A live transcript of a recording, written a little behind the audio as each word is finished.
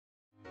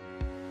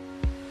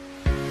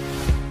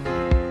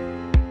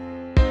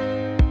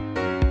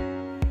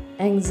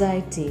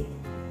Anxiety,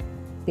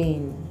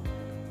 pain,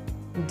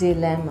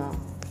 dilemma,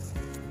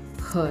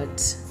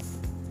 hurt,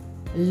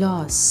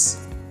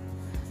 loss,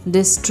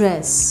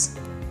 distress.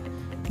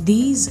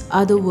 These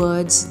are the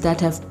words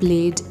that have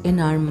played in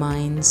our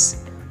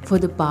minds for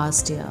the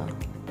past year.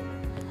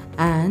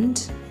 And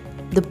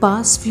the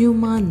past few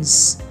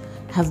months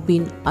have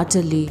been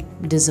utterly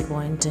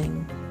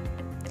disappointing.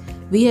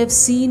 We have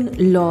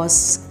seen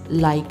loss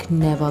like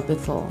never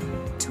before.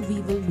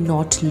 We will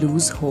not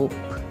lose hope.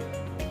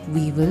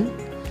 We will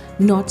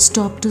not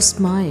stop to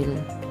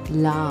smile,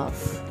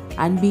 laugh,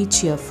 and be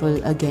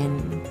cheerful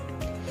again.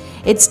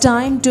 It's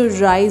time to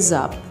rise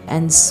up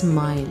and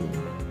smile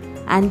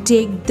and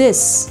take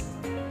this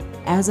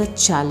as a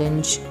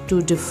challenge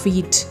to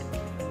defeat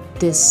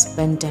this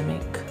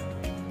pandemic.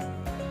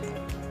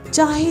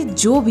 चाहे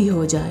जो भी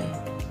हो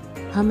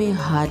जाए, हमें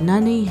हारना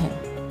नहीं है.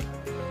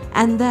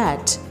 And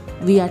that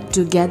we are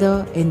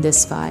together in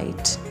this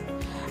fight.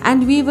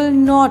 And we will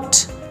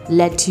not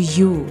let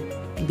you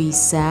be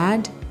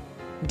sad,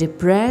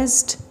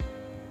 depressed,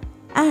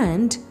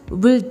 and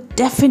will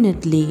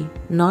definitely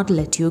not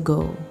let you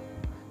go.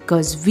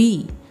 Because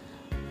we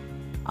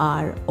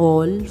are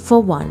all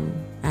for one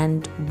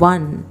and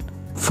one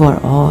for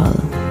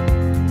all.